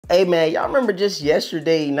Hey man, y'all remember just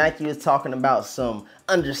yesterday Nike was talking about some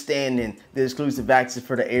understanding the exclusive access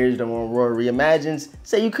for the Air Jordan 1 Royal Reimagines.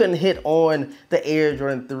 Say you couldn't hit on the Air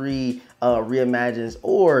Jordan 3 Reimagines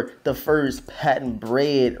or the first patent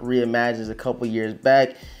bred Reimagines a couple years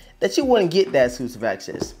back, that you wouldn't get that exclusive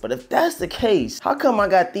access. But if that's the case, how come I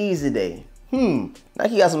got these today?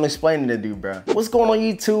 Nike got some explaining to do, bro. What's going on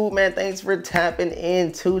YouTube, man? Thanks for tapping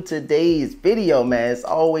into today's video, man. It's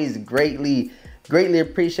always greatly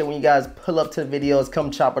appreciate when you guys pull up to the videos,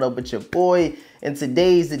 come chop it up with your boy. And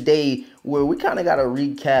today's the day where we kind of got to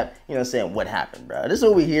recap, you know what I'm saying, what happened, bro. This is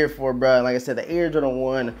what we're here for, bro. Like I said, the Air Jordan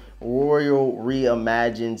 1 Royal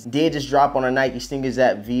Reimagines did just drop on our Nike sneakers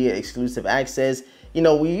app via exclusive access. You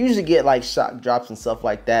know, we usually get like shock drops and stuff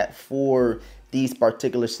like that for these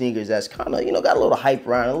particular sneakers that's kind of, you know, got a little hype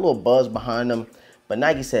around, a little buzz behind them. But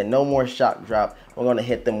Nike said no more shock drop. We're gonna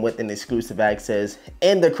hit them with an exclusive access.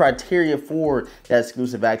 And the criteria for that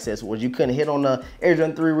exclusive access was you couldn't hit on the Air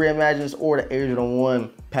Jordan 3 Reimagines or the Air Jordan 1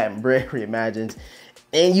 patent bred Reimagines.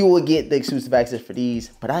 And you will get the exclusive access for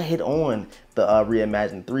these. But I hit on the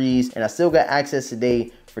Reimagine 3s and I still got access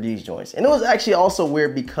today for these joints. And it was actually also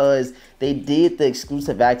weird because they did the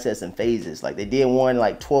exclusive access in phases. Like they did one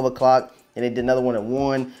like 12 o'clock. And they did another one at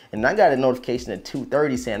 1, and I got a notification at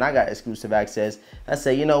 2:30 saying I got exclusive access. I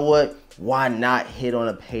say, you know what? Why not hit on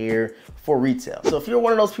a pair for retail? So if you're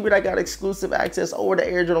one of those people that got exclusive access over the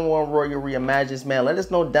Air Jordan 1 Royal Reimagines, man, let us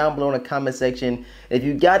know down below in the comment section. If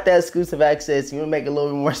you got that exclusive access, you want to make it a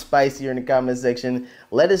little bit more spicier in the comment section.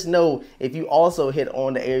 Let us know if you also hit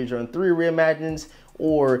on the Air Jordan 3 Reimagines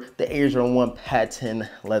or the Air Jordan 1 patent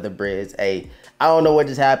leather breads. Hey, I don't know what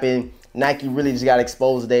just happened. Nike really just got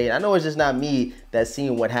exposed today. And I know it's just not me that's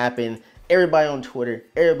seeing what happened. Everybody on Twitter,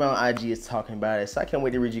 everybody on IG is talking about it. So I can't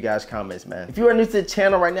wait to read you guys' comments, man. If you are new to the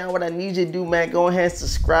channel right now, what I need you to do, man, go ahead and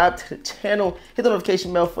subscribe to the channel. Hit the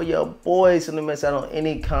notification bell for your boys so you don't miss out on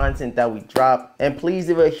any content that we drop. And please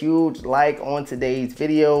give a huge like on today's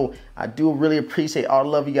video. I do really appreciate all the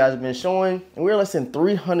love you guys have been showing. And we're less than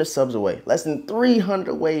 300 subs away. Less than 300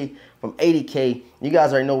 away from 80K. You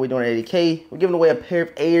guys already know we're doing 80K. We're giving away a pair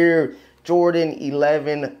of Air Jordan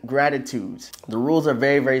 11 Gratitudes. The rules are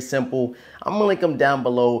very, very simple. I'm gonna link them down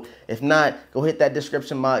below. If not, go hit that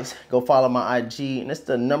description box, go follow my IG, and it's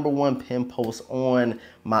the #1 pin post on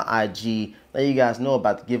my IG. Let you guys know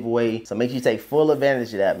about the giveaway. So make sure you take full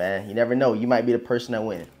advantage of that, man. You never know, you might be the person that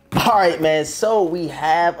wins. All right, man, so we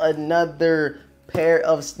have another pair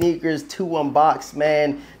of sneakers to unbox,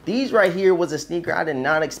 man. These right here was a sneaker I did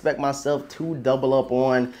not expect myself to double up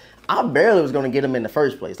on. I barely was going to get them in the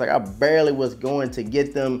first place. Like I barely was going to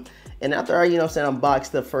get them. And after I, you know what I'm saying,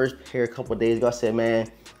 unboxed the first pair a couple of days ago, I said, man,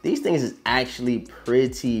 these things is actually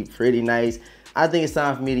pretty nice. I think it's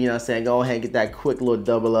time for me to, you know what I'm saying, go ahead and get that quick little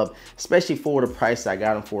double up, especially for the price I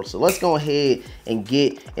got them for. So let's go ahead and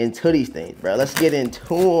get into these things, bro. Let's get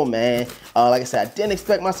into them, man. Like I said, I didn't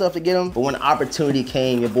expect myself to get them, but when the opportunity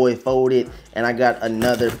came, your boy folded, and I got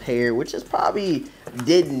another pair, which is probably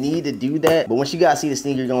didn't need to do that. But once you guys see the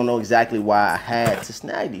sneaker, you're gonna know exactly why I had to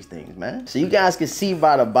snag these things, man. So you guys can see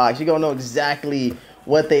by the box, you're gonna know exactly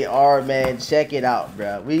what they are, man. Check it out,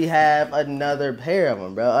 bro. We have another pair of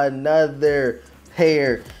them, bro. Another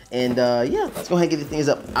pair. And yeah, let's go ahead and get these things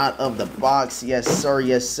up out of the box. Yes, sir.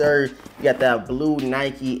 Yes, sir. You got that blue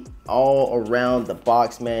Nike all around the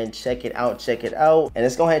box, man. Check it out. Check it out. And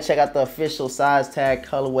let's go ahead and check out the official size tag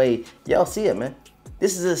colorway. Y'all see it, man.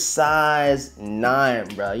 This is a size 9,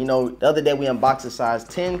 bro. You know, the other day we unboxed a size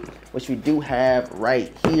 10, which we do have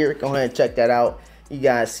right here. Go ahead and check that out. You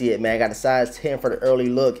guys see it, man. I got a size 10 for the early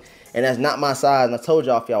look. And that's not my size. And I told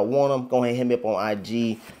y'all if y'all want them, go ahead and hit me up on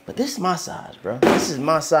IG. But this is my size, bro. This is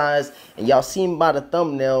my size. And y'all seen by the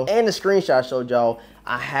thumbnail and the screenshot I showed y'all,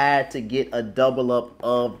 I had to get a double up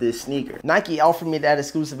of this sneaker. Nike offered me that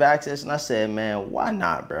exclusive access, and I said, man, why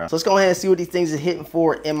not, bro? So let's go ahead and see what these things are hitting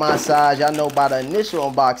for in my size. Y'all know by the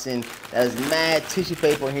initial unboxing, there's mad tissue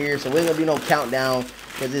paper here, so we're gonna be no countdown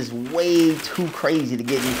because it's way too crazy to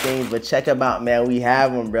get these things. But check them out, man. We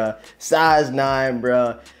have them, bro. Size 9,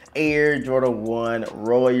 bro. Air Jordan 1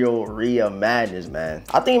 Royal Reimagines, man.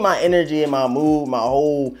 I think my energy and my mood, my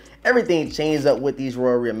whole everything changed up with these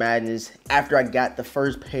Royal Reimagines after I got the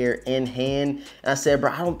first pair in hand. And I said,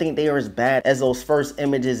 bro, I don't think they are as bad as those first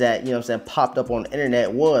images that, you know what I'm saying, popped up on the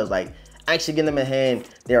internet was. Like, actually getting them in hand,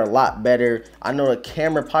 they're a lot better. I know the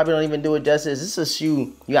camera probably don't even do it justice. This is a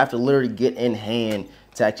shoe you have to literally get in hand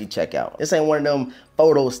to actually check out. This ain't one of them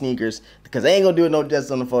photo sneakers because they ain't gonna do it no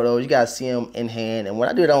justice on the photos. You guys see them in hand, and when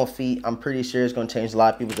I do it on feet, I'm pretty sure it's gonna change a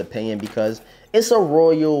lot of people's opinion because it's a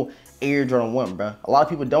Royal Air Jordan 1, bro. A lot of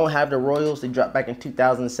people don't have the Royals. They dropped back in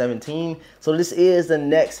 2017. So this is the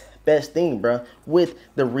next best thing, bro, with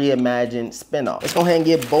the reimagined spinoff. Let's go ahead and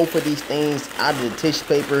get both of these things out of the tissue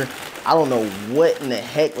paper. I don't know what in the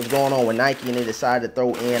heck was going on with Nike, and they decided to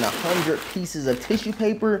throw in 100 pieces of tissue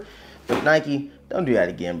paper. But Nike, don't do that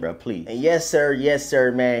again, bro, please. And yes,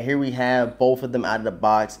 sir, man, here we have both of them out of the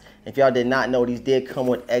box. If y'all did not know, these did come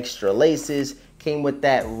with extra laces. Came with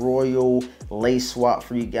that royal lace swap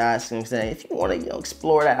for you guys. You know what I'm saying? If you want to, you know,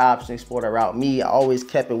 explore that option, explore that route. Me, I always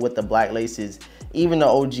kept it with the black laces. Even the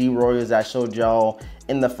OG Royals I showed y'all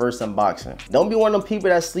in the first unboxing. Don't be one of them people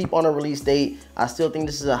that sleep on a release date. I still think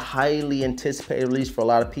this is a highly anticipated release for a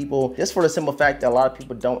lot of people. Just for the simple fact that a lot of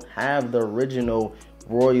people don't have the original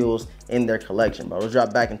Royals in their collection, bro. It was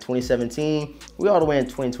dropped back in 2017. We all the way in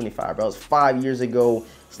 2025, bro. It was 5 years ago.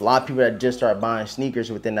 There's a lot of people that just started buying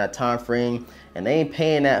sneakers within that time frame, and they ain't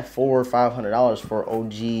paying that $400 or $500 for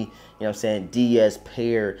OG, you know what I'm saying, DS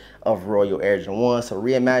pair of Royal Air Jordan 1. So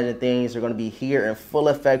reimagined things are going to be here in full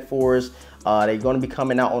effect for us. They're going to be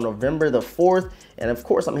coming out on November the 4th. And of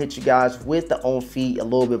course, I'm going to hit you guys with the on feet a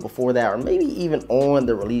little bit before that, or maybe even on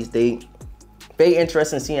the release date. Very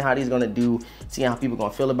interesting seeing how these going to do, seeing how people going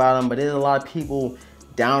to feel about them. But there's a lot of people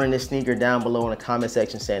down in this sneaker down below in the comment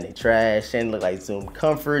section saying they trash, saying they look like Zoom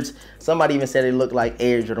Comforts. Somebody even said they look like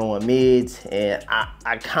Air Jordan 1 mids, and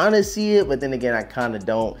I kind of see it, but then again, I kind of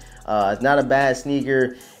don't. It's not a bad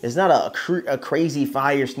sneaker. It's not a crazy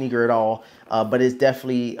fire sneaker at all, but it's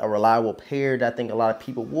definitely a reliable pair that I think a lot of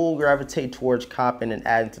people will gravitate towards copping and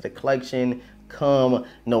adding to the collection come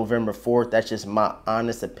November 4th. That's just my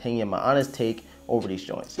honest opinion, my honest take over these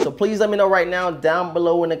joints. So please let me know right now down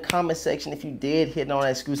below in the comment section if you did hit on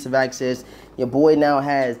that exclusive access. Your boy now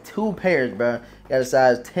has 2 pairs, bro. Got a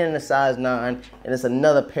size 10 and a size 9, and it's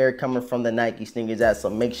another pair coming from the Nike sneakers app. So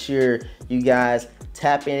make sure you guys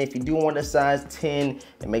tap in if you do want a size 10,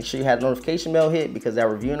 and make sure you have the notification bell hit, because that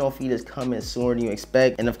review and on feed is coming sooner than you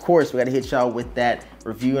expect. And of course, we got to hit y'all with that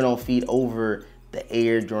review and on feed over the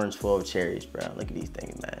Air Jordan 12 cherries, bro. Look at these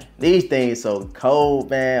things, man. These things so cold,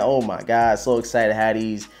 man. Oh my God, so excited to have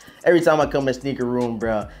these. Every time I come in the sneaker room,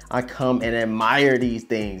 bro, I come and admire these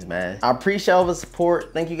things, man. I appreciate all the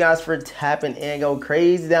support. Thank you guys for tapping in. Go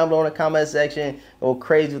crazy down below in the comment section. Go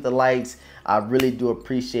crazy with the likes. I really do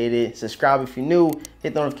appreciate it. Subscribe if you're new.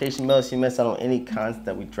 Hit the notification bell so you miss out on any content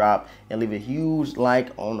that we drop. And leave a huge like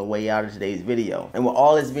on the way out of today's video. And with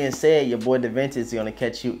all this being said, your boy Da Vintage is going to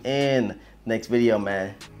catch you in next video,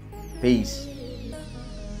 man. Peace.